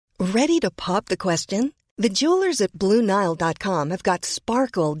Ready to pop the question? The jewelers at BlueNile.com have got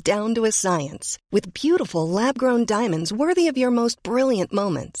sparkle down to a science with beautiful lab-grown diamonds worthy of your most brilliant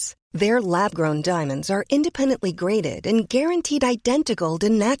moments. Their lab-grown diamonds are independently graded and guaranteed identical to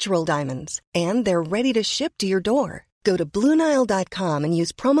natural diamonds, and they're ready to ship to your door. Go to BlueNile.com and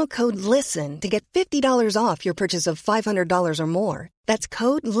use promo code LISTEN to get $50 off your purchase of $500 or more. That's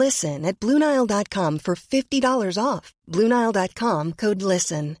code LISTEN at BlueNile.com for $50 off. BlueNile.com, code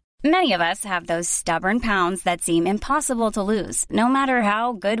LISTEN. Many of us have those stubborn pounds that seem impossible to lose, no matter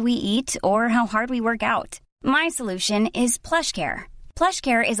how good we eat or how hard we work out. My solution is PlushCare.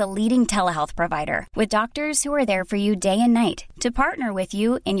 PlushCare is a leading telehealth provider with doctors who are there for you day and night to partner with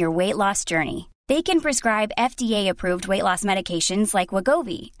you in your weight loss journey. They can prescribe FDA-approved weight loss medications like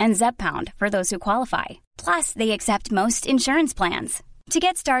Wegovy and Zepbound for those who qualify. Plus, they accept most insurance plans. To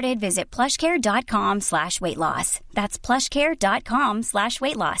get started, visit plushcare.com/weightloss. That's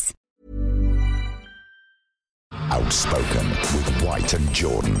plushcare.com/weightloss. Outspoken with White and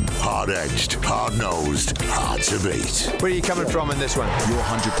Jordan. Hard-edged, hard-nosed, hard to beat. Where are you coming from in this one? Your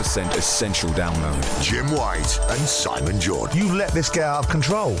 100% essential download. Jim White and Simon Jordan. You let this get out of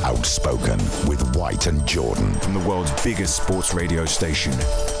control. Outspoken with White and Jordan. From the world's biggest sports radio station,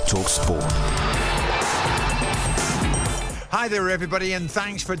 Talk Sport. Hi there, everybody, and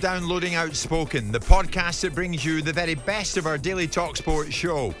thanks for downloading Outspoken, the podcast that brings you the very best of our daily Talk Sport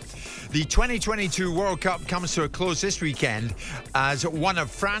show. The 2022 World Cup comes to a close this weekend as one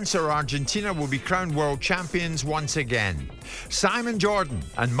of France or Argentina will be crowned world champions once again. Simon Jordan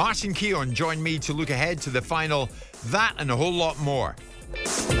and Martin Keown join me to look ahead to the final, that and a whole lot more.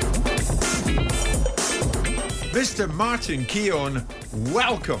 Mr. Martin Keown,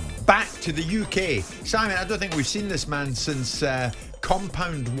 welcome back to the UK. Simon, I don't think we've seen this man since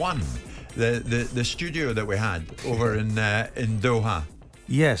Compound 1, the studio that we had over in Doha.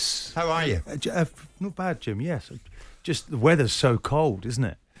 Yes. How are you? Not bad, Jim, yes. Just the weather's so cold, isn't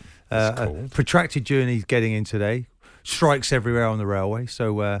it? It's cold. Protracted journey getting in today. Strikes everywhere on the railway.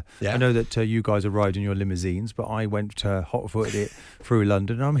 So I know that you guys are riding your limousines, but I went hot-footed it through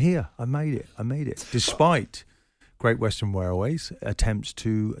London and I'm here. I made it. Despite Great Western Railway's attempts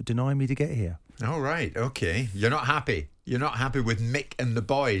to deny me to get here. All right, okay. You're not happy. You're not happy with Mick and the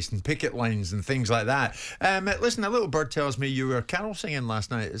boys and picket lines and things like that. Listen, a little bird tells me you were carol singing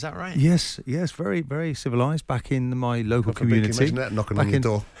last night. Is that right? Yes. Very, very civilised. Back in my local community. Imagine that knocking on your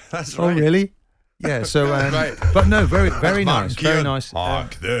door. That's right. Oh, really? Yeah. So, right. But no, very, very nice. Very nice.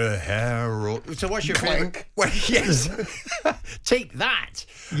 Hark the herald. So, what's your favourite? Well, yes. Take that.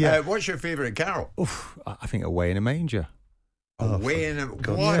 Yeah. What's your favourite carol? Oof, I think Away in a Manger. Away in a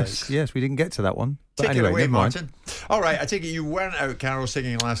what? Yes, we didn't get to that one. But Take anyway, it away, never mind. Martin. All right, I take it you weren't out carol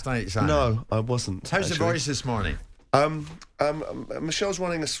singing last night, Simon. No, I wasn't. How's the actually. voice this morning? Michelle's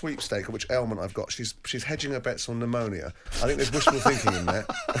running a sweepstake of which ailment I've got. She's hedging her bets on pneumonia. I think there's wishful thinking in there.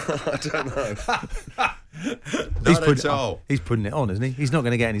 I don't know. Not at all. He's putting it on, isn't he? He's not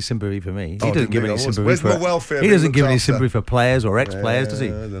going to get any sympathy for me. He Oh, doesn't give didn't any think I was. sympathy Where's for my welfare He being doesn't looked give any after? sympathy for players or ex-players, does he?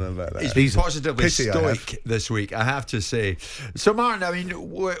 I don't know about that. He's been positively Pity I have. stoic this week, I have to say. So, Martin, I mean,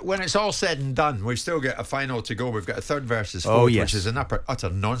 when it's all said and done, we've still got a final to go. We've got a third versus fourth, which is an utter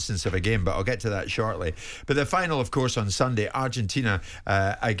nonsense of a game, but I'll get to that shortly. But the final, of course, on Sunday, Argentina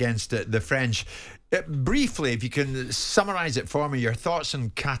against the French. Briefly, if you can summarise it for me, your thoughts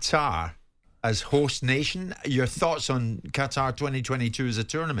on Qatar as host nation, your thoughts on Qatar 2022 as a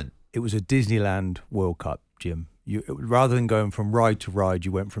tournament. It was a Disneyland World Cup, Jim. Rather than going from ride to ride,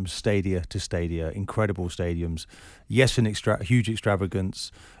 you went from stadia to stadia, incredible stadiums. Yes, huge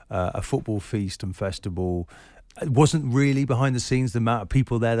extravagance, a football feast and festival. It wasn't really behind the scenes the amount of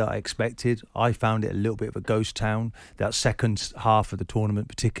people there that I expected. I found it a little bit of a ghost town. That second half of the tournament,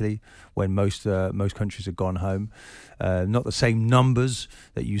 particularly when most countries had gone home, not the same numbers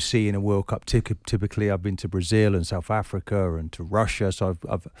that you see in a World Cup. Typically, I've been to Brazil and South Africa and to Russia, so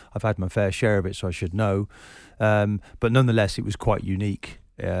I've had my fair share of it, so I should know. But nonetheless, it was quite unique.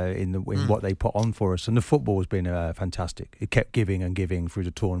 In what they put on for us, and the football has been fantastic. It kept giving and giving through the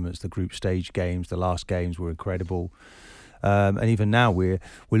tournaments, the group stage games, the last games were incredible, and even now we're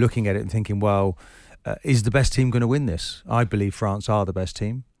looking at it and thinking, well, is the best team going to win this? I believe France are the best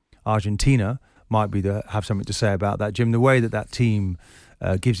team. Argentina might have something to say about that, Jim. The way that team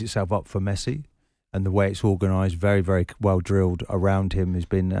gives itself up for Messi, and the way it's organised, very, very well drilled around him, has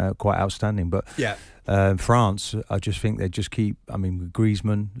been quite outstanding. But France, I just think they just keep. I mean,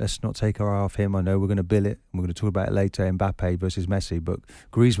 Griezmann. Let's not take our eye off him. I know we're going to bill it. And we're going to talk about it later. Mbappe versus Messi, but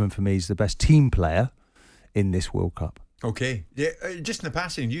Griezmann for me is the best team player in this World Cup. Okay. Yeah, just in the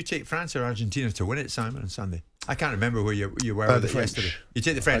passing, you take France or Argentina to win it, Simon, on Sunday? I can't remember where you were with it yesterday. You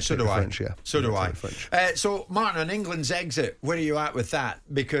take the French, so do I. French, yeah. So do I. French. So, Martin, on England's exit, where are you at with that?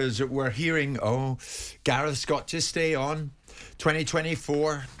 Because we're hearing, Gareth's got to stay on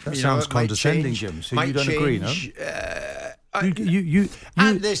 2024. That sounds condescending, Jim. So you don't agree, no? You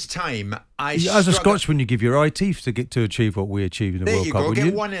at this time, as a Scotsman, you give your eye teeth to achieve what we achieved in the World Cup. There you go.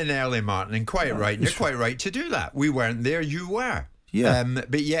 Get one in early, Martin, and quite right. You're quite right to do that. We weren't there. You were. Yeah.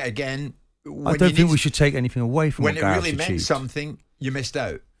 But yet again, I don't think we should take anything away from when what Gareth it really meant achieved. Something. You missed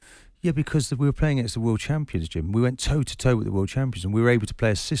out. Yeah, because we were playing against the world champions, Jim. We went toe to toe with the world champions, and we were able to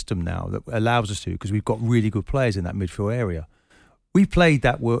play a system now that allows us to, because we've got really good players in that midfield area. We played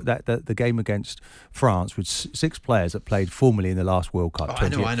the game against France with 6 players that played formally in the last World Cup. I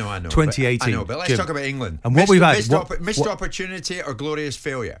know. 2018. But let's Jim, talk about England. And what we've had, missed opportunity or glorious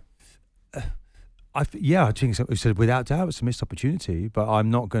failure? I think so. Without doubt, it's a missed opportunity. But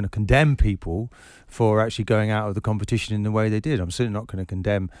I'm not going to condemn people for actually going out of the competition in the way they did. I'm certainly not going to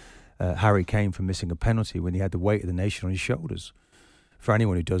condemn Harry Kane for missing a penalty when he had the weight of the nation on his shoulders. For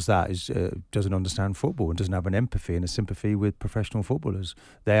anyone who does that, doesn't understand football and doesn't have an empathy and a sympathy with professional footballers.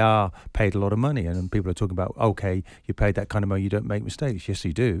 They are paid a lot of money, and people are talking about, okay, you paid that kind of money, you don't make mistakes. Yes,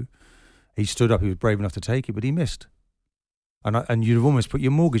 you do. He stood up, he was brave enough to take it, but he missed. And you'd have almost put your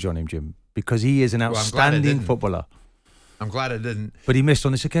mortgage on him, Jim, because he is an outstanding footballer. I'm glad I didn't. But he missed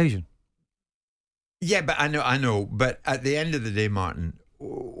on this occasion. Yeah, but I know. But at the end of the day, Martin,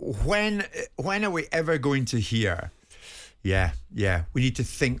 when are we ever going to hear? Yeah, we need to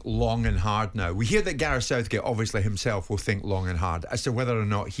think long and hard now. We hear that Gareth Southgate, obviously himself, will think long and hard as to whether or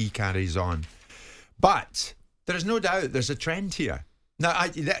not he carries on. But there's no doubt there's a trend here. Now,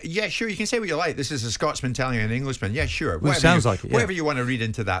 sure, you can say what you like. This is a Scotsman telling an Englishman. Yeah, sure. Well, it sounds like it, yeah. Whatever you want to read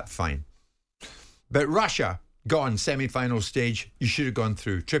into that, fine. But Russia, gone, semi-final stage, you should have gone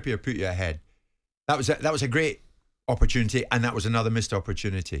through. Trippier put you ahead. That was a great opportunity, and that was another missed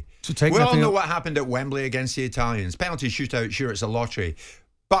opportunity. We all know what happened at Wembley against the Italians. Penalty shootout, sure, it's a lottery.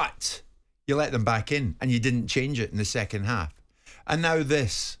 But you let them back in, and you didn't change it in the second half. And now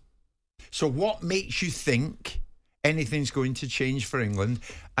this. So what makes you think anything's going to change for England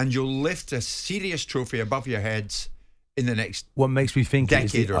and you'll lift a serious trophy above your heads in the next What makes me think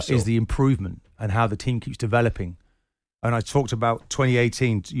is the improvement and how the team keeps developing. And I talked about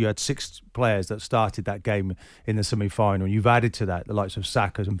 2018, you had 6 players that started that game in the semi-final. You've added to that the likes of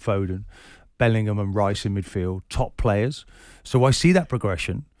Saka and Foden, Bellingham and Rice in midfield, top players. So I see that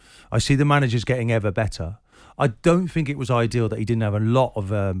progression. I see the managers getting ever better. I don't think it was ideal that he didn't have a lot of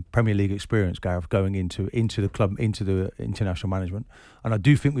Premier League experience, Gareth, going into the club, into the international management. And I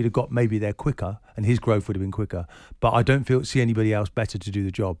do think we'd have got maybe there quicker and his growth would have been quicker. But I don't see anybody else better to do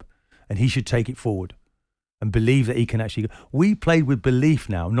the job. And he should take it forward and believe that he can actually... We played with belief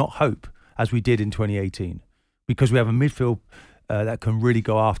now, not hope, as we did in 2018. Because we have a midfield that can really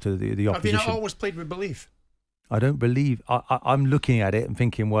go after the opposition. Have you not always played with belief? I don't believe... I'm looking at it and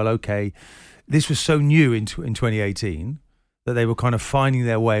thinking, well, okay... This was so new in 2018 that they were kind of finding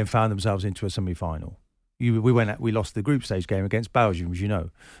their way and found themselves into a semi-final. We lost the group stage game against Belgium, as you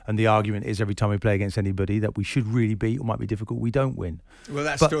know. And the argument is every time we play against anybody that we should really beat or might be difficult, we don't win. Well,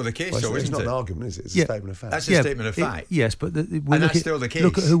 that's still the case, though, isn't it? It's not an argument, is it? It's a statement of fact. That's a statement of fact. Yes, but that's still the case.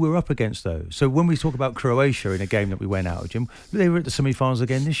 Look at who we're up against, though. So when we talk about Croatia in a game that we went out of, Jim, they were at the semi-finals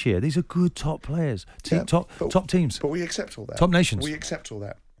again this year. These are good top players, top teams. But we accept all that. Top nations. We accept all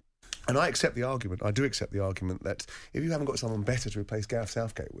that. And I accept the argument. I do accept the argument that if you haven't got someone better to replace Gareth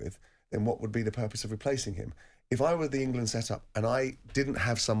Southgate with, then what would be the purpose of replacing him? If I were the England setup and I didn't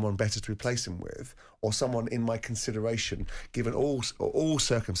have someone better to replace him with, or someone in my consideration, given all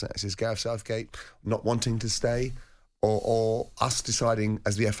circumstances, Gareth Southgate not wanting to stay, or us deciding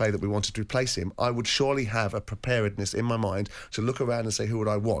as the FA that we wanted to replace him, I would surely have a preparedness in my mind to look around and say, who would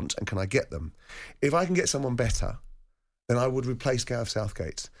I want and can I get them? If I can get someone better, then I would replace Gareth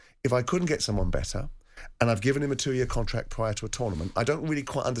Southgate. If I couldn't get someone better, and I've given him a 2-year contract prior to a tournament, I don't really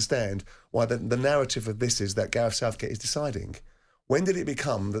quite understand why the narrative of this is that Gareth Southgate is deciding. When did it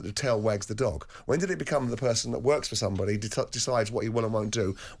become that the tail wags the dog? When did it become the person that works for somebody decides what he will and won't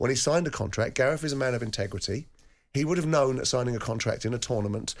do? When he signed a contract, Gareth is a man of integrity. He would have known that signing a contract in a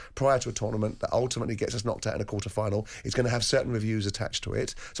tournament, prior to a tournament, that ultimately gets us knocked out in a quarter-final, is going to have certain reviews attached to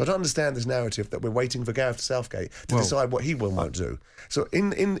it. So I don't understand this narrative that we're waiting for Gareth Southgate to decide what he will and won't do. So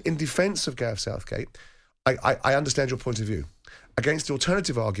in defence of Gareth Southgate, I understand your point of view. Against the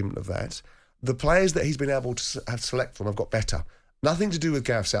alternative argument of that, the players that he's been able to select from have got better. Nothing to do with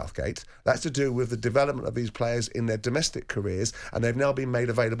Gareth Southgate. That's to do with the development of these players in their domestic careers, and they've now been made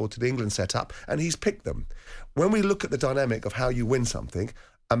available to the England setup, and he's picked them. When we look at the dynamic of how you win something,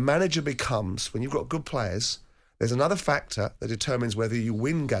 a manager becomes, when you've got good players, there's another factor that determines whether you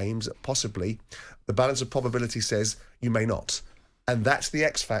win games, possibly. The balance of probability says you may not. And that's the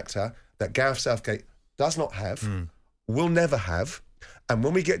X factor that Gareth Southgate does not have, will never have. And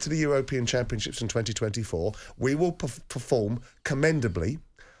when we get to the European Championships in 2024, we will perform commendably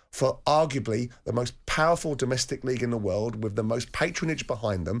for arguably the most powerful domestic league in the world, with the most patronage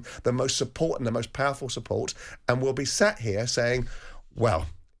behind them, the most support and the most powerful support. And we'll be sat here saying, well,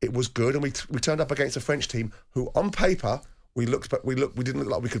 it was good, and we turned up against a French team who, on paper, we didn't look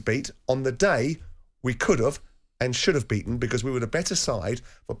like we could beat. On the day, we could have and should have beaten, because we were the better side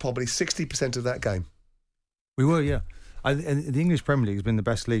for probably 60% of that game. We were, yeah. And the English Premier League has been the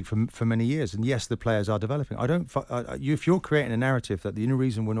best league for many years, and yes, the players are developing. If you're creating a narrative that the only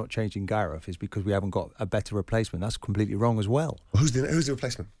reason we're not changing Gareth is because we haven't got a better replacement, that's completely wrong as well. Who's the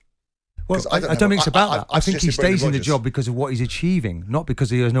replacement? Well, I don't think it's about that. I think he stays in the job because of what he's achieving, not because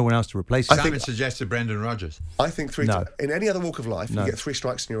he has no one else to replace him. Simon suggested Brendan Rodgers. I think in any other walk of life, you get 3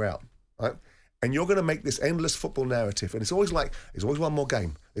 strikes and you're out, right? And you're going to make this endless football narrative, and it's always one more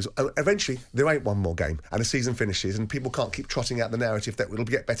game. Eventually, there ain't one more game, and the season finishes, and people can't keep trotting out the narrative that it'll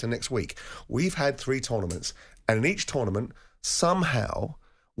get better next week. We've had 3 tournaments, and in each tournament, somehow,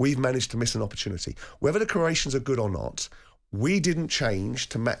 we've managed to miss an opportunity. Whether the Croatians are good or not, we didn't change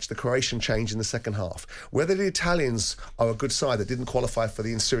to match the Croatian change in the second half. Whether the Italians are a good side that didn't qualify for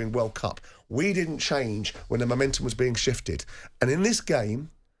the ensuing World Cup, we didn't change when the momentum was being shifted. And in this game,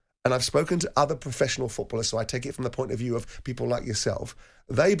 and I've spoken to other professional footballers, so I take it from the point of view of people like yourself,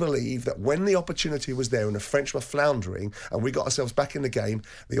 they believe that when the opportunity was there and the French were floundering and we got ourselves back in the game,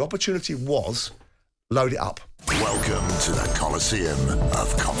 the opportunity was load it up. Welcome to the Coliseum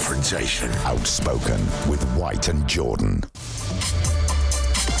of Confrontation. Outspoken with White and Jordan.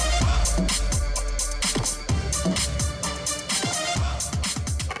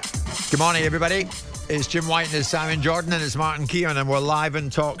 Good morning, everybody. It's Jim White and it's Simon Jordan and it's Martin Keown, and we're live in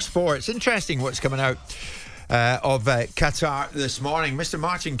Talk Sport. It's interesting what's coming out of Qatar this morning. Mr.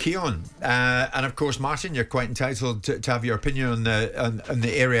 Martin Keown, and of course, Martin, you're quite entitled to have your opinion on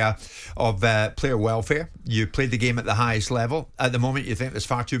the area of player welfare. You played the game at the highest level. At the moment, you think there's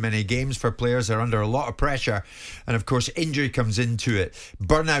far too many games for players. They're under a lot of pressure, and of course, injury comes into it,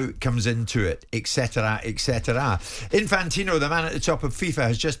 burnout comes into it, etc., etc. Infantino, the man at the top of FIFA,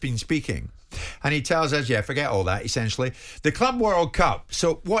 has just been speaking. And he tells us, forget all that, essentially. The Club World Cup.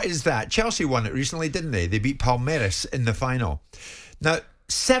 So what is that? Chelsea won it recently, didn't they? They beat Palmeiras in the final. Now,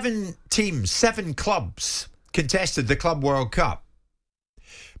 7 teams, 7 clubs contested the Club World Cup.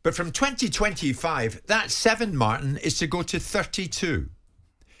 But from 2025, that 7, Martin, is to go to 32.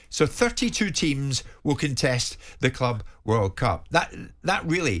 So 32 teams will contest the Club World Cup. That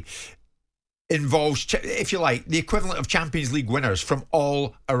really involves, if you like, the equivalent of Champions League winners from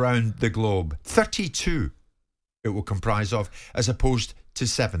all around the globe. 32 it will comprise of, as opposed to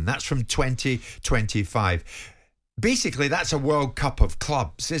 7. That's from 2025. Basically, that's a World Cup of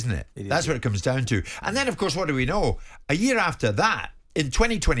clubs, isn't it? That's what it comes down to. And then, of course, what do we know? A year after that, in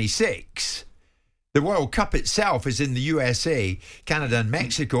 2026, the World Cup itself is in the USA, Canada and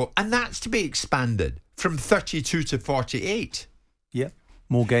Mexico, and that's to be expanded from 32 to 48. Yeah.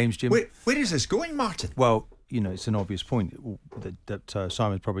 More games, Jim. Where is this going, Martin? Well, it's an obvious point that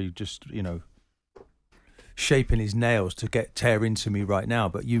Simon's probably just, shaping his nails to tear into me right now.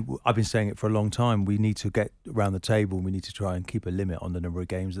 But I've been saying it for a long time. We need to get around the table and we need to try and keep a limit on the number of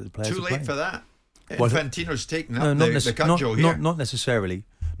games that the players are playing. Too late for that. Infantino's taken up the cudgel here. Not necessarily.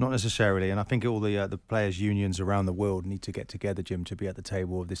 Not necessarily. And I think all the players' unions around the world need to get together, Jim, to be at the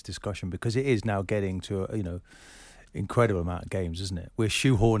table of this discussion, because it is now getting to incredible amount of games, isn't it? We're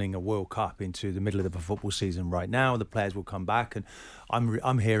shoehorning a World Cup into the middle of the football season right now. The players will come back, and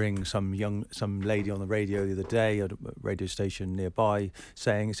I'm hearing some lady on the radio the other day at a radio station nearby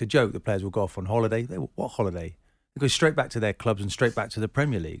saying it's a joke. The players will go off on holiday. What holiday? They go straight back to their clubs and straight back to the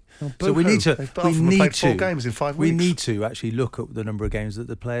Premier League. So we need to. We need 4 games in 5 weeks. We need to actually look at the number of games that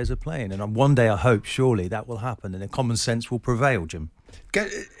the players are playing, and one day I hope surely that will happen, and common sense will prevail, Jim.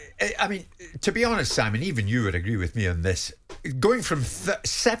 I mean, to be honest, Simon, even you would agree with me on this. Going from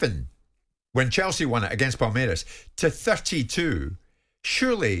 7 when Chelsea won it against Palmeiras to 32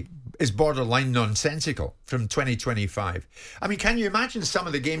 surely is borderline nonsensical from 2025. I mean, can you imagine some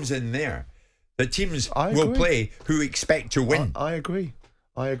of the games in there that teams will play who expect to win? I agree.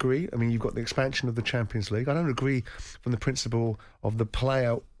 I agree. I mean, you've got the expansion of the Champions League. I don't agree from the principle of the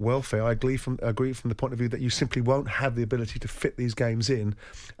player welfare. I agree from the point of view that you simply won't have the ability to fit these games in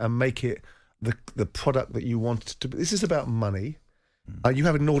and make it the product that you want to be. This is about money. You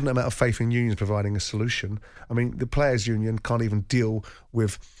have an inordinate amount of faith in unions providing a solution. I mean, the Players' Union can't even deal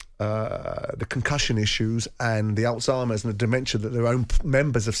with the concussion issues and the Alzheimer's and the dementia that their own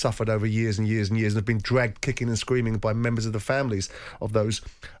members have suffered over years and years and years, and have been dragged kicking and screaming by members of the families of those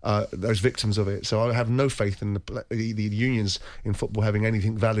victims of it. So I have no faith in the unions in football having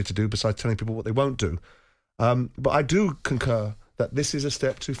anything valid to do besides telling people what they won't do. But I do concur that this is a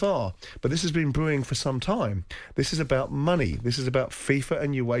step too far. But this has been brewing for some time. This is about money. This is about FIFA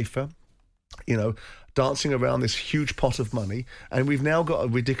and UEFA, dancing around this huge pot of money. And we've now got a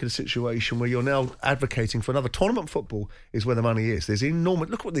ridiculous situation where you're now advocating for another tournament. Football is where the money is. There's enormous.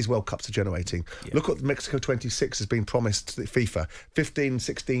 Look what these World Cups are generating. Yeah. Look what Mexico 26 has been promised to FIFA. 15,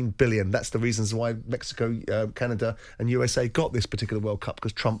 16 billion. That's the reasons why Mexico, Canada and USA got this particular World Cup,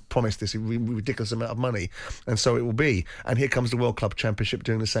 because Trump promised this ridiculous amount of money. And so it will be. And here comes the World Club Championship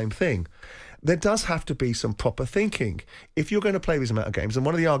doing the same thing. There does have to be some proper thinking. If you're going to play these amount of games, and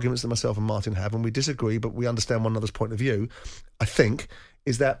one of the arguments that myself and Martin have, and we disagree, but we understand one another's point of view, I think,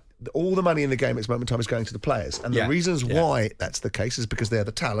 is that all the money in the game at this moment in time is going to the players. And the reasons why that's the case is because they're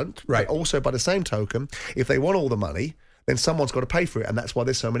the talent. Right. But also, by the same token, if they want all the money, then someone's got to pay for it. And that's why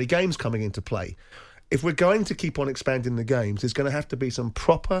there's so many games coming into play. If we're going to keep on expanding the games, there's going to have to be some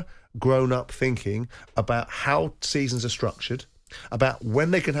proper grown-up thinking about how seasons are structured, about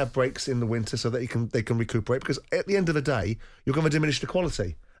when they can have breaks in the winter so that they can recuperate, because at the end of the day, you're going to diminish the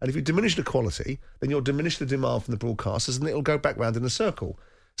quality. And if you diminish the quality, then you'll diminish the demand from the broadcasters, and it'll go back round in a circle.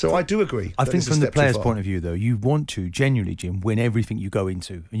 So I do agree. I think from the player's point of view, though, you want to genuinely, Jim, win everything you go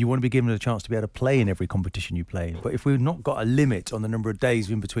into, and you want to be given a chance to be able to play in every competition you play in. But if we've not got a limit on the number of days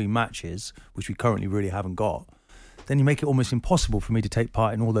in between matches, which we currently really haven't got, then you make it almost impossible for me to take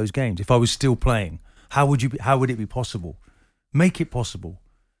part in all those games. If I was still playing, how would it be possible? Make it possible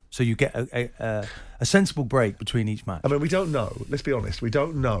so you get a sensible break between each match. I mean, we don't know. Let's be honest. We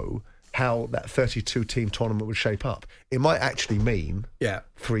don't know how that 32-team tournament would shape up. It might actually mean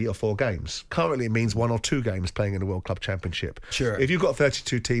 3 or 4 games. Currently, it means 1 or 2 games playing in the World Club Championship. Sure. If you've got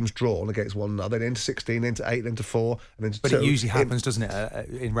 32 teams drawn against one another, then into 16, into 8, into 4, and into 2. But it usually happens, doesn't it,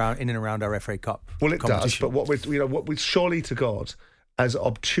 in and around our FA Cup? Well, it does. But what we surely to God, as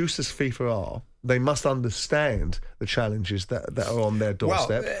obtuse as FIFA are, they must understand the challenges that are on their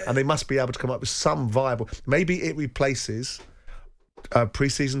doorstep, and they must be able to come up with some viable. Maybe it replaces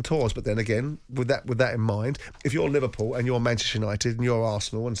pre-season tours, but then again, with that in mind, if you're Liverpool and you're Manchester United and you're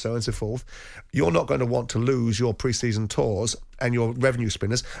Arsenal and so on and so forth, you're not going to want to lose your pre-season tours and your revenue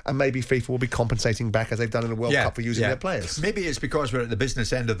spinners, and maybe FIFA will be compensating back as they've done in the World Cup for using their players. Maybe it's because we're at the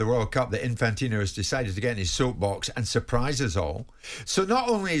business end of the World Cup that Infantino has decided to get in his soapbox and surprise us all. So not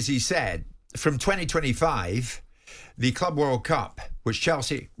only has he said, from 2025, the Club World Cup, which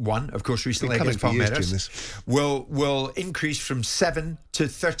Chelsea won, of course, recently against Palmeiras, will increase from 7 to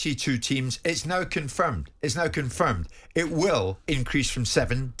 32 teams. It's now confirmed. It will increase from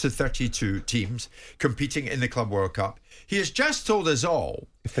 7 to 32 teams competing in the Club World Cup. He has just told us all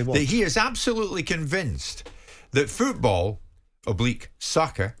that he is absolutely convinced that football, /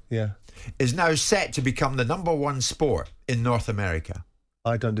 soccer, is now set to become the number 1 sport in North America.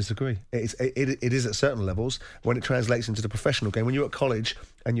 I don't disagree. It is at certain levels. When it translates into the professional game, when you're at college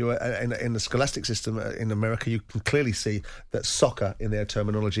and you're in the scholastic system in America, you can clearly see that soccer, in their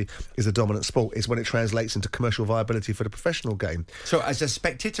terminology, is a dominant sport. It's when it translates into commercial viability for the professional game. So as a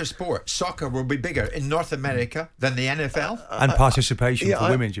spectator sport, soccer will be bigger in North America than the NFL? And participation for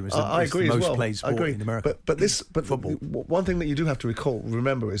women, Jim. I agree the as most well. played sport in America. But football. One thing that you do have to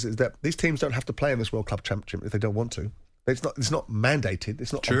remember is that these teams don't have to play in this World Club Championship if they don't want to. It's not mandated.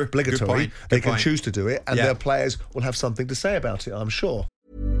 It's not obligatory. They can choose to do it, and their players will have something to say about it, I'm sure.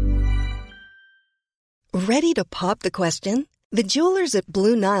 Ready to pop the question? The jewelers at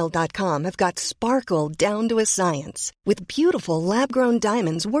BlueNile.com have got sparkle down to a science with beautiful lab-grown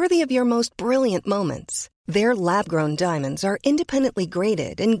diamonds worthy of your most brilliant moments. Their lab-grown diamonds are independently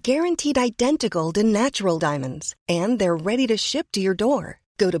graded and guaranteed identical to natural diamonds, and they're ready to ship to your door.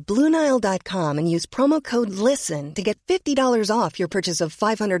 Go to BlueNile.com and use promo code LISTEN to get $50 off your purchase of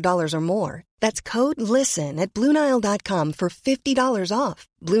 $500 or more. That's code LISTEN at BlueNile.com for $50 off.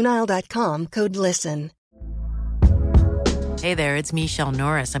 BlueNile.com, code LISTEN. Hey there, it's Michelle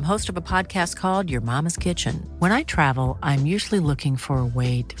Norris. I'm host of a podcast called Your Mama's Kitchen. When I travel, I'm usually looking for a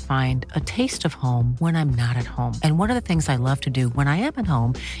way to find a taste of home when I'm not at home. And one of the things I love to do when I am at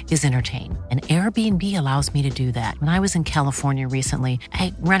home is entertain. And Airbnb allows me to do that. When I was in California recently,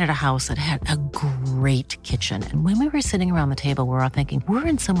 I rented a house that had a great kitchen. And when we were sitting around the table, we were all thinking, we're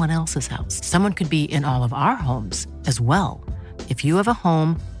in someone else's house. Someone could be in all of our homes as well. If you have a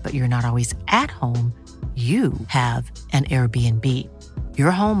home, but you're not always at home, you have an Airbnb.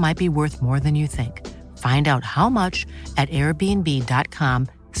 Your home might be worth more than you think. Find out how much at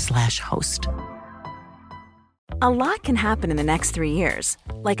airbnb.com/host. A lot can happen in the next 3 years.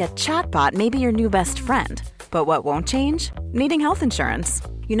 Like a chatbot may be your new best friend. But what won't change? Needing health insurance.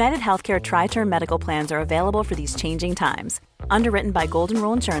 United Healthcare Tri-Term Medical Plans are available for these changing times. Underwritten by Golden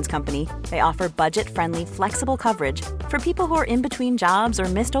Rule Insurance Company, they offer budget-friendly, flexible coverage for people who are in between jobs or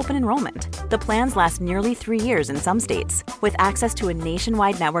missed open enrollment. The plans last nearly 3 years in some states, with access to a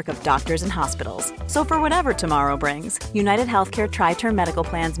nationwide network of doctors and hospitals. So for whatever tomorrow brings, United Healthcare Tri-Term Medical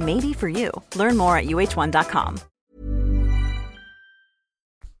Plans may be for you. Learn more at uh1.com.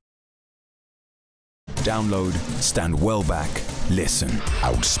 Download Stand Well Back. Listen.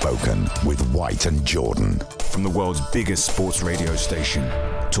 Outspoken with White and Jordan. From the world's biggest sports radio station,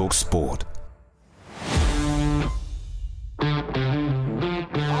 Talk Sport.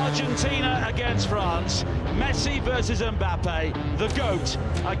 Argentina against France. Messi versus Mbappe. The GOAT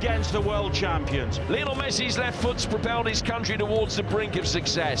against the world champions. Lionel Messi's left foot's propelled his country towards the brink of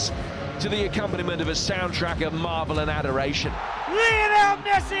success, to the accompaniment of a soundtrack of marvel and adoration. Lionel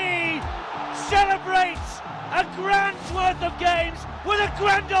Messi celebrates a grand's worth of games with a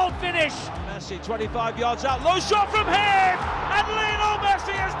grand old finish. Messi 25 yards out, low shot from him, and Lionel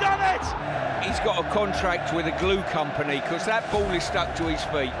Messi has done it. He's got a contract with a glue company because that ball is stuck to his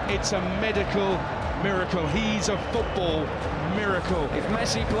feet. It's a medical miracle. He's a football miracle. If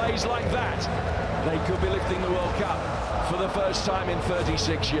Messi plays like that, they could be lifting the World Cup for the first time in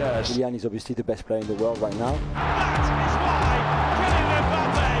 36 years. Kylian is obviously the best player in the world right now. That is why Kylian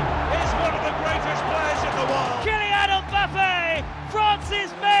Mbappe is one of the greatest players in the world. Kylian Mbappe,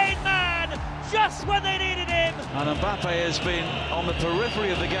 France's main man, just when they needed him. And Mbappe has been on the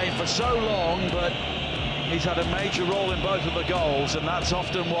periphery of the game for so long, but he's had a major role in both of the goals, and that's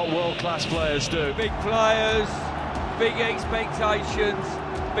often what world-class players do. Big players, big expectations,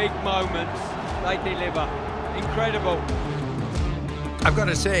 big moments, they deliver. Incredible. I've got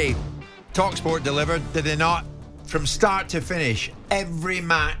to say, TalkSport delivered, did they not? From start to finish, every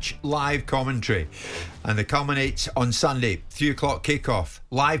match live commentary. And it culminates on Sunday, 3 o'clock kickoff,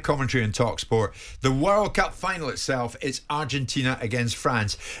 live commentary on TalkSport. The World Cup final itself is Argentina against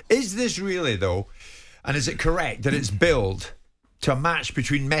France. Is this really, though, and is it correct that it's billed to a match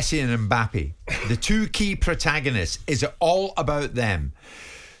between Messi and Mbappe? The two key protagonists, is it all about them?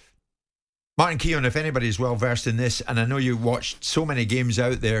 Martin Keown, if anybody's well versed in this, and I know you watched so many games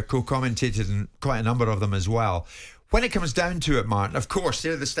out there, co-commentated in quite a number of them as well. When it comes down to it, Martin, of course,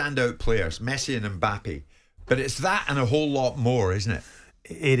 they're the standout players, Messi and Mbappe. But it's that and a whole lot more, isn't it?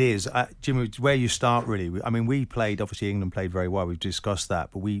 It is. Jim, it's where you start, really. I mean, we played, obviously England played very well. We've discussed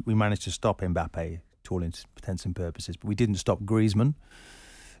that. But we managed to stop Mbappe to all intents and purposes. But we didn't stop Griezmann.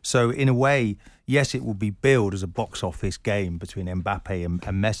 So in a way, yes, it will be billed as a box office game between Mbappe and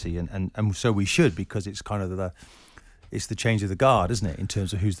Messi, and so we should, because it's kind of the change of the guard, isn't it, in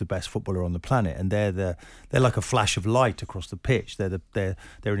terms of who's the best footballer on the planet, and they're like a flash of light across the pitch. They're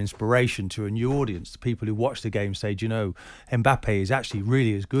an inspiration to a new audience. The people who watch the game say, do you know, Mbappe is actually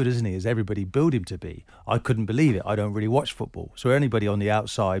really as good, isn't he, as everybody billed him to be. I couldn't believe it. I don't really watch football, so anybody on the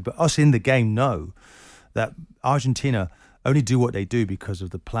outside, but us in the game know that Argentina only do what they do because of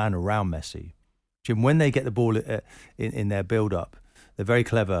the plan around Messi. Jim, when they get the ball in their build-up, they're very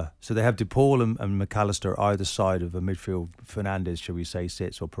clever. So they have De Paul and McAllister either side of a midfield. Fernandes, shall we say,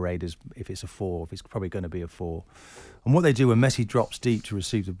 sits, or Paredes, if it's a 4, if it's probably going to be a 4. And what they do when Messi drops deep to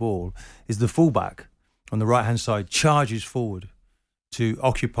receive the ball is the fullback on the right-hand side charges forward to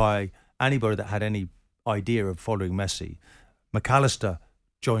occupy anybody that had any idea of following Messi. McAllister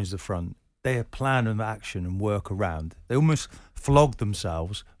joins the front. They plan of action and work around. They almost flog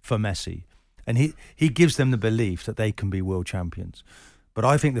themselves for Messi. And he gives them the belief that they can be world champions. But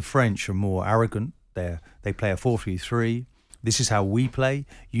I think the French are more arrogant. They play a 4-3-3. This is how we play.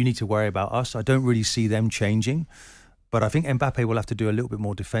 You need to worry about us. I don't really see them changing. But I think Mbappe will have to do a little bit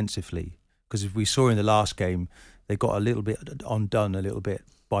more defensively. Because if we saw in the last game, they got a little bit undone a little bit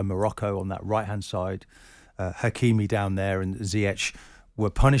by Morocco on that right-hand side. Hakimi down there and Ziyech were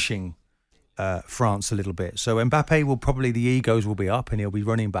punishing France a little bit. So Mbappe will probably, the egos will be up and he'll be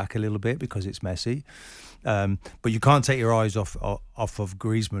running back a little bit because it's Messi. But you can't take your eyes off of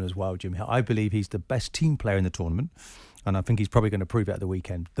Griezmann as well, Jim. I believe he's the best team player in the tournament, and I think he's probably going to prove it at the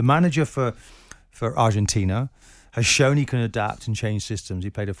weekend. The manager for Argentina has shown he can adapt and change systems. He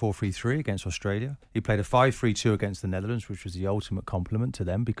played a 4-3-3 against Australia. He played a 5-3-2 against the Netherlands, which was the ultimate compliment to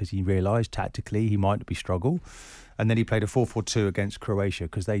them because he realised tactically he might be struggle. And then he played a 4-4-2 against Croatia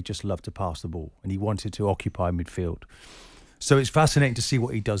because they just love to pass the ball and he wanted to occupy midfield. So it's fascinating to see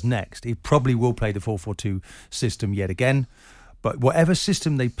what he does next. He probably will play the 4-4-2 system yet again. But whatever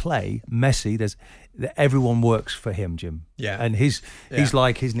system they play, Messi, everyone works for him, Jim. Yeah. And he's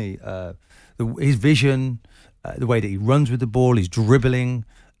like, isn't he? His vision, the way that he runs with the ball, he's dribbling.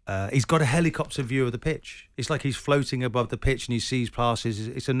 He's got a helicopter view of the pitch. It's like he's floating above the pitch and he sees passes.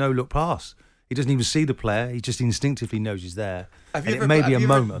 It's a no-look pass. He doesn't even see the player. He just instinctively knows he's there. Have you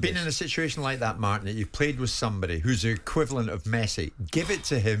ever been in a situation like that, Martin, that you've played with somebody who's the equivalent of Messi? Give it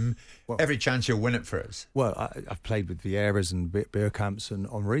to him. Every chance he'll win it for us. Well, I've played with Vieiras and Bergkamps and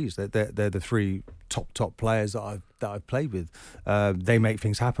Henry's. They're the three top players that I've played with. They make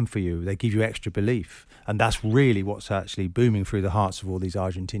things happen for you. They give you extra belief. And that's really what's actually booming through the hearts of all these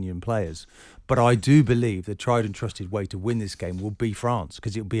Argentinian players. But I do believe the tried and trusted way to win this game will be France,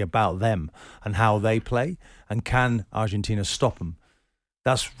 because it'll be about them and how they play, and can Argentina stop them?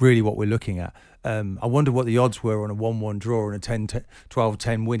 That's really what we're looking at. I wonder what the odds were on a 1-1 draw and a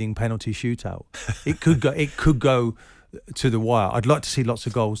 12-10 winning penalty shootout. It could go to the wire. I'd like to see lots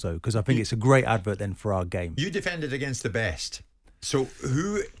of goals though, because I think it's a great advert then for our game. You defended against the best. So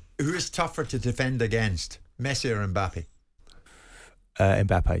who is tougher to defend against, Messi or Mbappe?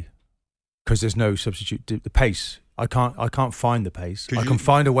 Mbappe. Because there's no substitute. The pace, I can't find the pace. I can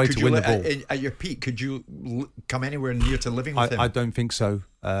find a way to win the ball. At your peak, could you come anywhere near to living with him? I don't think so.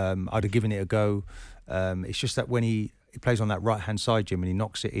 I'd have given it a go. It's just that when he plays on that right-hand side, Jim, and he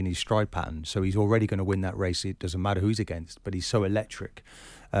knocks it in his stride pattern, so he's already going to win that race. It doesn't matter who he's against, but he's so electric.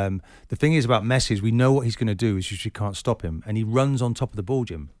 The thing is about Messi is we know what he's going to do, is you can't stop him. And he runs on top of the ball,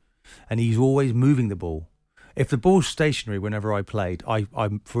 Jim. And he's always moving the ball. If the ball's stationary whenever I played, I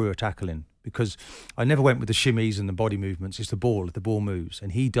threw a tackle in, because I never went with the shimmies and the body movements. It's the ball. The ball moves,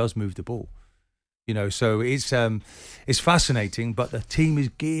 and he does move the ball. You know, so it's fascinating. But the team is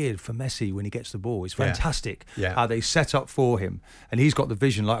geared for Messi when he gets the ball. It's fantastic how they set up for him, and he's got the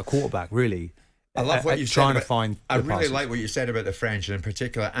vision like a quarterback. Really, I love what you said. Trying to find. I really like what you said about the French, and in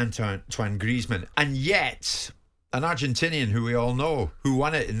particular Antoine Griezmann, and yet an Argentinian who we all know, who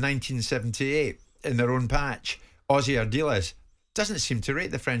won it in 1978 in their own patch, Ossie Ardiles, doesn't seem to rate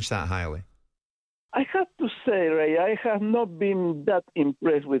the French that highly. I have to say, Ray, I have not been that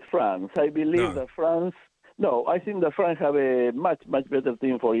impressed with France. I believe that France... No, I think that France have a much better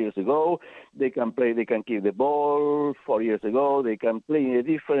team 4 years ago. They can play, they can keep the ball. 4 years ago, they can play in a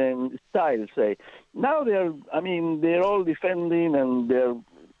different style, say. Now they're all defending and they're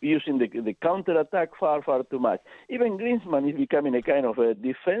using the counter-attack far too much. Even Griezmann is becoming a kind of a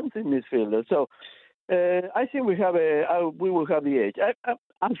defensive midfielder. So I think we will have the edge.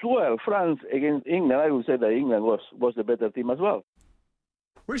 As well, France against England, I would say that England was the better team as well.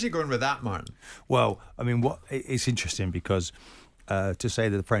 Where's he going with that, Martin? Well, I mean, it's interesting because to say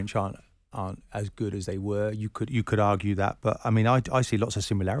that the French aren't as good as they were, you could argue that, but I mean, I see lots of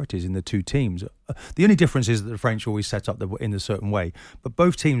similarities in the two teams. The only difference is that the French always set up in a certain way, but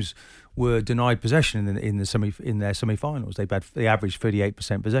both teams were denied possession in their semi-finals. They averaged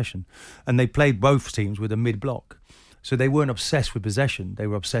 38% possession, and they played both teams with a mid-block. So they weren't obsessed with possession. They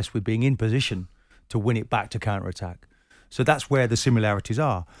were obsessed with being in position to win it back to counter-attack. So that's where the similarities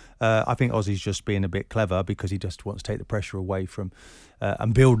are. I think Ossie's just being a bit clever because he just wants to take the pressure away from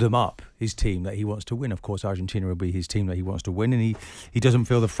and build them up, his team that he wants to win. Of course, Argentina will be his team that he wants to win, and he doesn't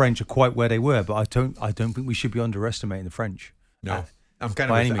feel the French are quite where they were. But I don't think we should be underestimating the French. No.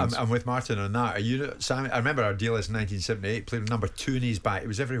 I'm with Martin on that. Simon, I remember Ardiles in 1978 played with number 2 in his back. It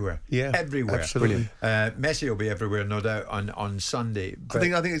was everywhere. Yeah, everywhere. Absolutely. Messi will be everywhere, no doubt, on Sunday. But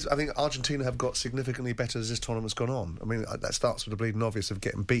I think Argentina have got significantly better as this tournament's gone on. I mean, that starts with the bleeding obvious of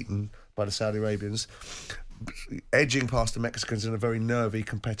getting beaten by the Saudi Arabians, edging past the Mexicans in a very nervy,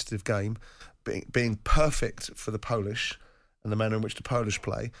 competitive game, being perfect for the Polish and the manner in which the Polish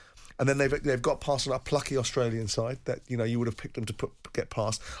play. And then they've got past a plucky Australian side that you would have picked them to get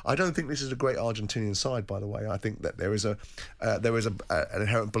past. I don't think this is a great Argentinian side, by the way. I think that there is an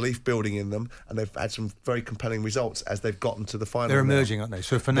inherent belief building in them, and they've had some very compelling results as they've gotten to the final. They're emerging, aren't they?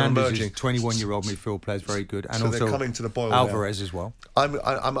 So Fernandes is 21-year-old midfield player, is very good, and so also they're coming to the boil Alvarez now. As well.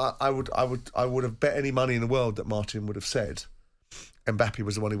 I would have bet any money in the world that Martin would have said Mbappe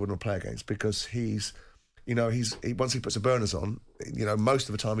was the one he wouldn't play against because once he puts the burners on, most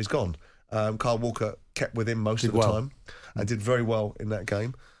of the time he's gone. Kyle Walker kept with him most of the time and did very well in that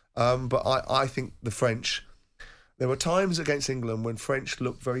game. But I think the French, there were times against England when French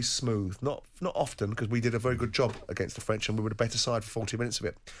looked very smooth. Not often, because we did a very good job against the French and we were the better side for 40 minutes of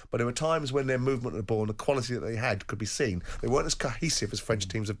it. But there were times when their movement of the ball and the quality that they had could be seen. They weren't as cohesive as French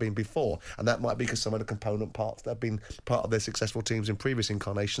teams have been before. And that might be because some of the component parts that have been part of their successful teams in previous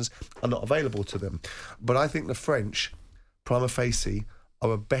incarnations are not available to them. But I think the French, prima facie,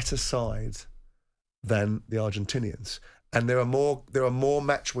 are a better side than the Argentinians. And there are more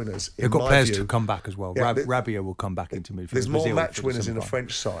match winners. They've got players to come back as well. Yeah, Rabiot will come back into midfield. There's more match winners in the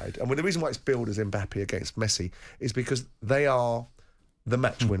French side. And the reason why it's billed as Mbappe against Messi is because they are the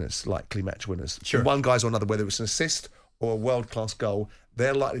match winners, likely match winners. Sure. One guy's or another, whether it's an assist or a world-class goal,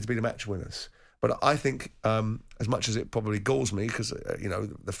 they're likely to be the match winners. But I think, as much as it probably galls me, because,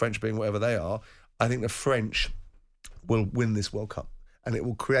 the French being whatever they are, I think the French will win this World Cup. And it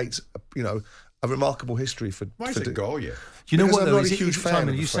will create, a remarkable history for. Why does it gall you? Do you know what? I'm not a huge fan. Simon,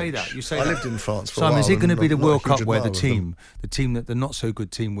 of you the say French. that. You say I that. lived in France for a Simon, while. is it going to be the World Cup huge where the admirer team that the not so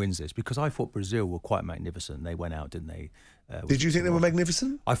good team wins this? Because I thought Brazil were quite magnificent. They went out, didn't they? Did you think they were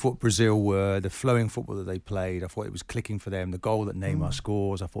magnificent? I thought Brazil were the flowing football that they played. I thought it was clicking for them. The goal that Neymar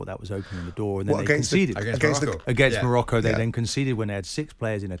scores, I thought that was opening the door. And then they conceded against Morocco. They then conceded when they had 6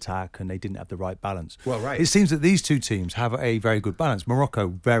 players in attack and they didn't have the right balance. Well, right. It seems that these two teams have a very good balance. Morocco,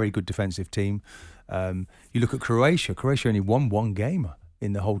 very good defensive team. You look at Croatia. Croatia only won 1 game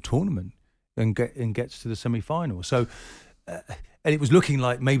in the whole tournament and gets to the semi-final. So, and it was looking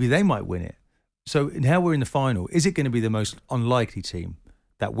like maybe they might win it. So now we're in the final. Is it going to be the most unlikely team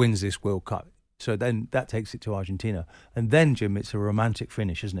that wins this World Cup? So then that takes it to Argentina. And then, Jim, it's a romantic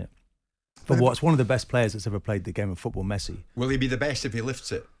finish, isn't it? For what's one of the best players that's ever played the game of football, Messi. Will he be the best if he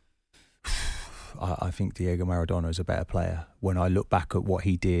lifts it? I think Diego Maradona is a better player. When I look back at what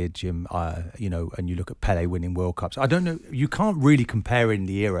he did, Jim, and you look at Pele winning World Cups, I don't know, you can't really compare in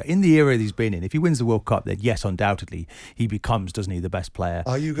the era. In the era that he's been in, if he wins the World Cup, then yes, undoubtedly, he becomes, doesn't he, the best player.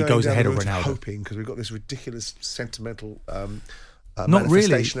 Are you going he goes down ahead the of route Ronaldo. hoping, because we've got this ridiculous sentimental not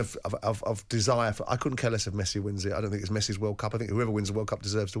manifestation really. of desire for. I couldn't care less if Messi wins it. I don't think it's Messi's World Cup. I think whoever wins the World Cup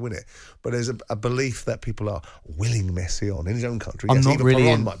deserves to win it. But there's a belief that people are willing Messi on in his own country. I'm yes, not even really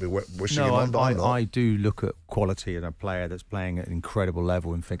Perron might be wishing him on, but I'm not. I do look at quality in a player that's playing at an incredible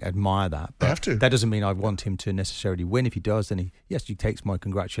level and admire that. But I have to. That doesn't mean I want him to necessarily win. If he does, then he takes my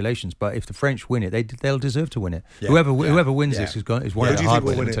congratulations. But if the French win it, they'll deserve to win it. Yeah. Whoever wins this is one of the hard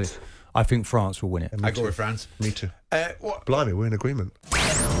ones. I think France will win it. I go with France. Me too. Blimey, we're in agreement.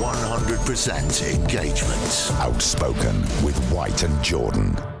 100% engagement. Outspoken with White and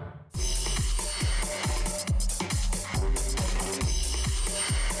Jordan.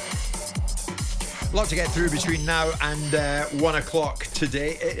 A lot to get through between now and 1 o'clock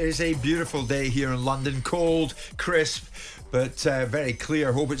today. It is a beautiful day here in London. Cold, crisp, but very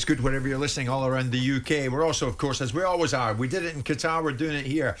clear. Hope it's good wherever you're listening all around the UK. We're also, of course, as we always are, we did it in Qatar, we're doing it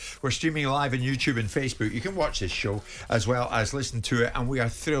here. We're streaming live on YouTube and Facebook. You can watch this show as well as listen to it, and we are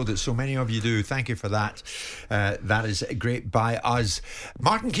thrilled that so many of you do. Thank you for that. That is great by us.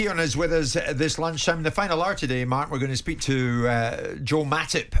 Martin Keown is with us this lunchtime. The final hour today, Martin, we're going to speak to Joe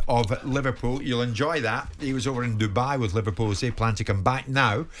Matip of Liverpool. You'll enjoy that. He was over in Dubai with Liverpool as they plan to come back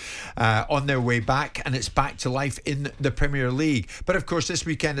now on their way back, and it's back to life in the Premier League. But of course, this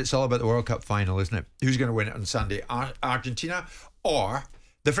weekend it's all about the World Cup final, isn't it? Who's going to win it on Sunday? Argentina or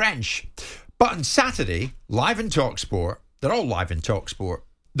the French? But on Saturday, live in TalkSport, they're all live in TalkSport,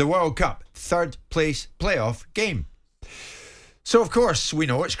 the World Cup third place playoff game. So of course we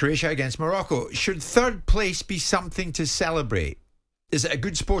know it's Croatia against Morocco. Should third place be something to celebrate? Is it a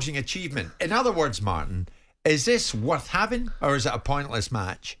good sporting achievement? In other words, Martin, is this worth having or is it a pointless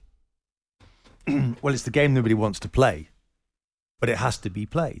match? Well, it's the game nobody wants to play, but it has to be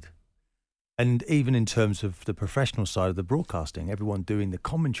played. And even in terms of the professional side of the broadcasting, everyone doing the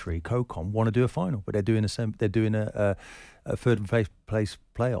commentary, co-com, want to do a final, but they're doing a third place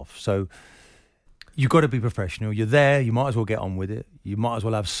playoff. So you've got to be professional. You're there. You might as well get on with it. You might as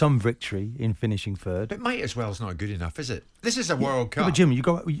well have some victory in finishing third. But might as well is not good enough, is it? This is a World Cup. But Jim,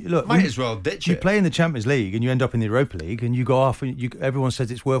 might as well ditch it. You play in the Champions League and you end up in the Europa League and you go off and everyone says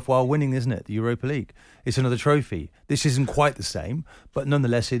it's worthwhile winning, isn't it? The Europa League. It's another trophy. This isn't quite the same, but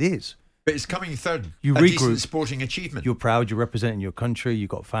nonetheless it is. But it's coming third. You regroup. Decent sporting achievement. You're proud. You're representing your country. You've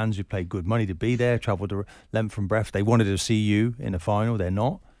got fans who paid good money to be there, travelled to length and breadth. They wanted to see you in a final. They're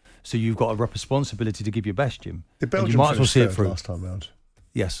not. So you've got a responsibility to give your best, Jim. The Belgium you might as well see it through last time round.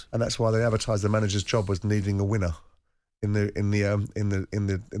 Yes. And that's why they advertised the manager's job was needing a winner. in the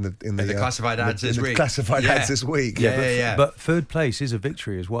classified ads this week. Classified ads this week. But third place is a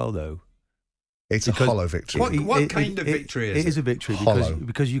victory as well, though. It's a hollow victory. What kind of victory is it? It is a victory Hollow.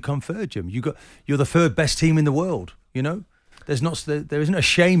 because you come third, Jim. You're the third best team in the world. You know, there isn't a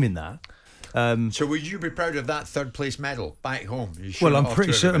shame in that. So would you be proud of that third place medal back home? Well, I'm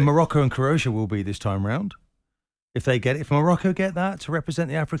pretty certain Morocco and Croatia will be this time round. If they get it, if Morocco get that to represent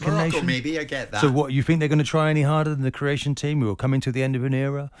the African nation, maybe I get that. So what, you think they're going to try any harder than the Croatian team who are coming to the end of an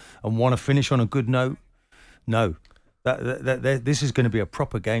era and want to finish on a good note? No. This is going to be a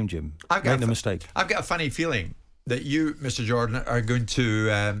proper game, Jim. Make no mistake. I've got a funny feeling that you, Mr. Jordan, are going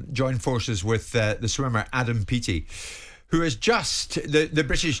to join forces with the swimmer Adam Peaty, who is just the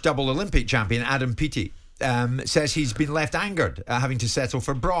British double Olympic champion. Adam Peaty says he's been left angered at having to settle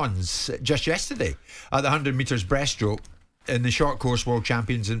for bronze just yesterday at the 100 metres breaststroke in the short course world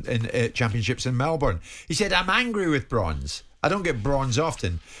championships in Melbourne. He said, "I'm angry with bronze. I don't get bronze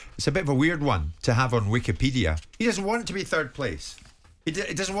often. It's a bit of a weird one to have on Wikipedia." He doesn't want to be third place. He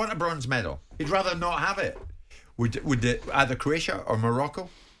doesn't want a bronze medal. He'd rather not have it. Would either Croatia or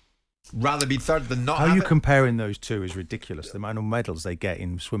Morocco rather be third than not have it? How you comparing those two is ridiculous. The amount of medals they get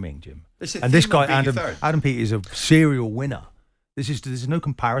in swimming, Jim. And this guy, Adam Peaty, is a serial winner. There's no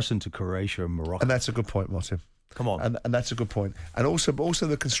comparison to Croatia and Morocco. And that's a good point, Martin. Come on. And that's a good point. And also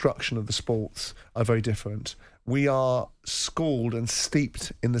the construction of the sports are very different. We are schooled and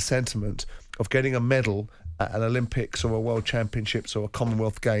steeped in the sentiment of getting a medal at an Olympics or a World Championships or a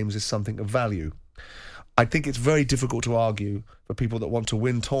Commonwealth Games is something of value. I think it's very difficult to argue for people that want to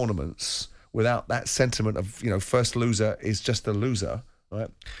win tournaments without that sentiment of, first loser is just a loser, right?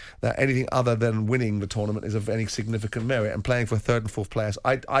 That anything other than winning the tournament is of any significant merit, and playing for third and fourth players,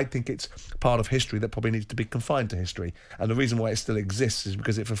 I think it's part of history that probably needs to be confined to history. And the reason why it still exists is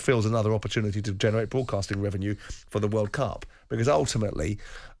because it fulfills another opportunity to generate broadcasting revenue for the World Cup. Because ultimately,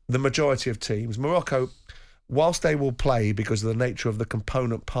 the majority of teams, Morocco, whilst they will play because of the nature of the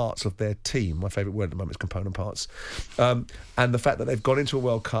component parts of their team, my favourite word at the moment is component parts, and the fact that they've gone into a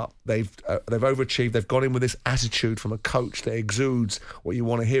World Cup, they've overachieved, they've gone in with this attitude from a coach that exudes what you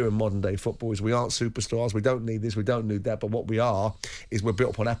want to hear in modern day football is we aren't superstars, we don't need this, we don't need that, but what we are is we're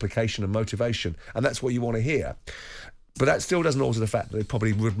built upon application and motivation, and that's what you want to hear. But that still doesn't alter the fact that they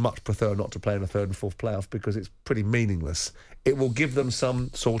probably would much prefer not to play in a third and fourth playoff because it's pretty meaningless. It will give them some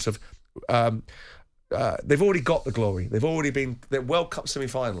sort of... they've already got the glory. They're World Cup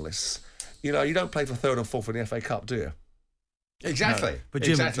semi-finalists. You don't play for third and fourth in the FA Cup, do you? Exactly. No. But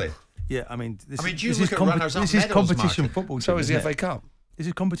Jim, exactly. Yeah, I mean, this is competition football. So is the FA Cup. This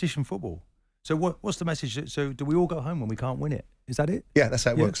is competition football. So what's the message? So do we all go home when we can't win it? Is that it? Yeah, that's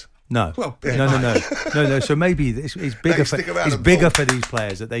how it works. No. Well, no. So maybe it's bigger for these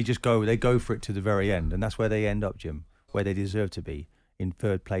players that they go for it to the very end, and that's where they end up, Jim, where they deserve to be, in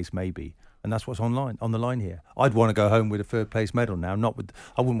third place maybe. And that's what's on the line here. I'd want to go home with a third place medal now.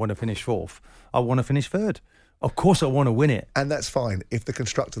 I wouldn't want to finish fourth. I want to finish third. Of course I want to win it. And that's fine if the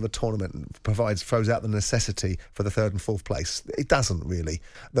construct of the tournament throws out the necessity for the third and fourth place. It doesn't really.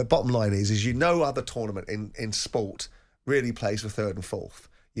 The bottom line is no other tournament in sport really plays for third and fourth.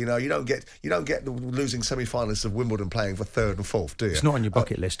 You don't get the losing semi-finalists of Wimbledon playing for third and fourth, do you? It's not on your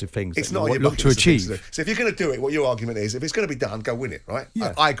bucket list of things. It's that not on you your look bucket to list achieve. of things to do. So if you're going to do it, what your argument is, if it's going to be done, go win it, right?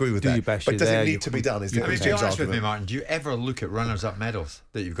 Yeah. I agree with do that. Your best, but does there, it need to be done? Is the be honest argument. with me, Martin. Do you ever look at runners-up medals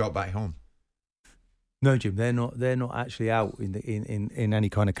that you've got back home? No, Jim. They're not actually out in any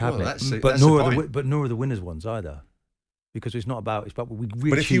kind of cabinet. Well, but nor are the winners' ones either, because it's not about what we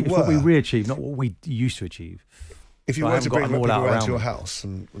But if you it's what we re-achieve, not what we used to achieve. If you were to bring people around to your house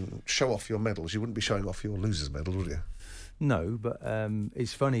and show off your medals, you wouldn't be showing off your loser's medal, would you? No, but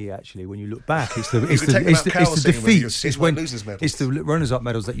it's funny actually when you look back. It's the defeats. It's the runners-up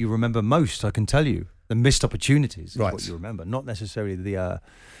medals that you remember most. I can tell you the missed opportunities is what you remember, not necessarily the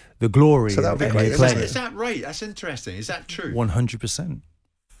glory. So that would be great. Is that right? That's interesting. Is that true? 100%.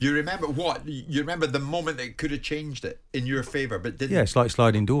 You remember what? You remember the moment that could have changed it in your favour, but didn't? Yeah, it's like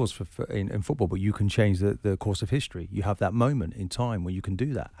sliding doors in football, but you can change the course of history. You have that moment in time where you can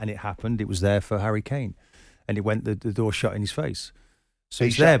do that. And it happened. It was there for Harry Kane. And it went, the door shut in his face. So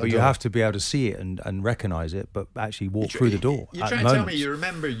it's there, but you have to be able to see it and recognise it, but actually walk through the door. You're trying to tell me you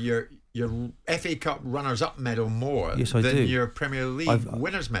remember your FA Cup runners-up medal more than your Premier League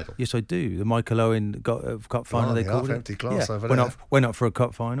winners medal? Yes, I do. The Michael Owen cup final, they called it. Empty glass over went up for a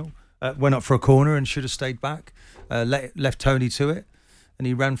cup final, went up for a corner and should have stayed back, left Tony to it, and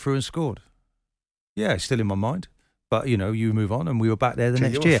he ran through and scored. Yeah, it's still in my mind. But, you move on, and we were back there the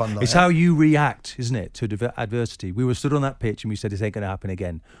next year. It's how you react, isn't it, to adversity. We were stood on that pitch and we said, this ain't going to happen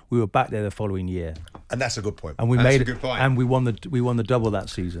again. We were back there the following year. And that's a good point. And we and we won the double that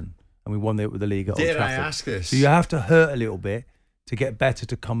season. And we won the league at Old Trafford. Did I ask this? So you have to hurt a little bit to get better,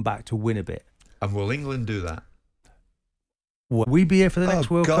 to come back, to win a bit. And will England do that? Will we be here for the next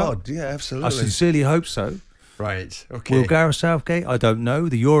World Cup? God, yeah, absolutely. I sincerely hope so. Right, okay. Will Gareth Southgate? I don't know.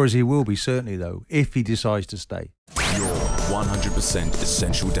 The Euros he will be, certainly, though, if he decides to stay. Your 100%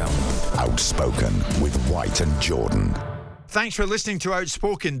 essential download. Outspoken with White and Jordan. Thanks for listening to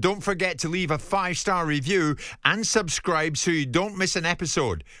Outspoken. Don't forget to leave a 5-star review and subscribe so you don't miss an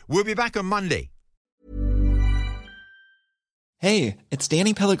episode. We'll be back on Monday. Hey, it's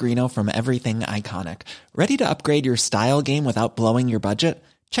Danny Pellegrino from Everything Iconic. Ready to upgrade your style game without blowing your budget?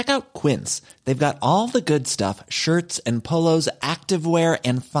 Check out Quince. They've got all the good stuff, shirts and polos, activewear,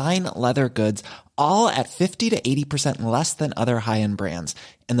 and fine leather goods, all at 50 to 80% less than other high-end brands.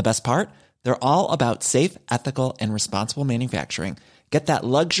 And the best part? They're all about safe, ethical, and responsible manufacturing. Get that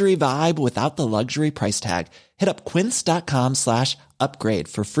luxury vibe without the luxury price tag. Hit up quince.com/upgrade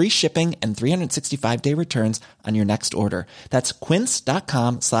for free shipping and 365-day returns on your next order. That's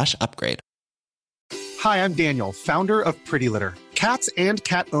quince.com/upgrade. Hi, I'm Daniel, founder of Pretty Litter. Cats and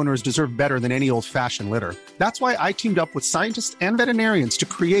cat owners deserve better than any old-fashioned litter. That's why I teamed up with scientists and veterinarians to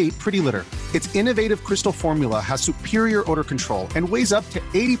create Pretty Litter. Its innovative crystal formula has superior odor control and weighs up to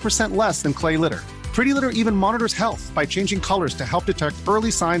 80% less than clay litter. Pretty Litter even monitors health by changing colors to help detect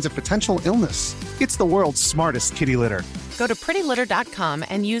early signs of potential illness. It's the world's smartest kitty litter. Go to prettylitter.com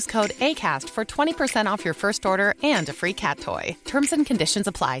and use code ACAST for 20% off your first order and a free cat toy. Terms and conditions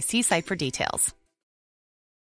apply. See site for details.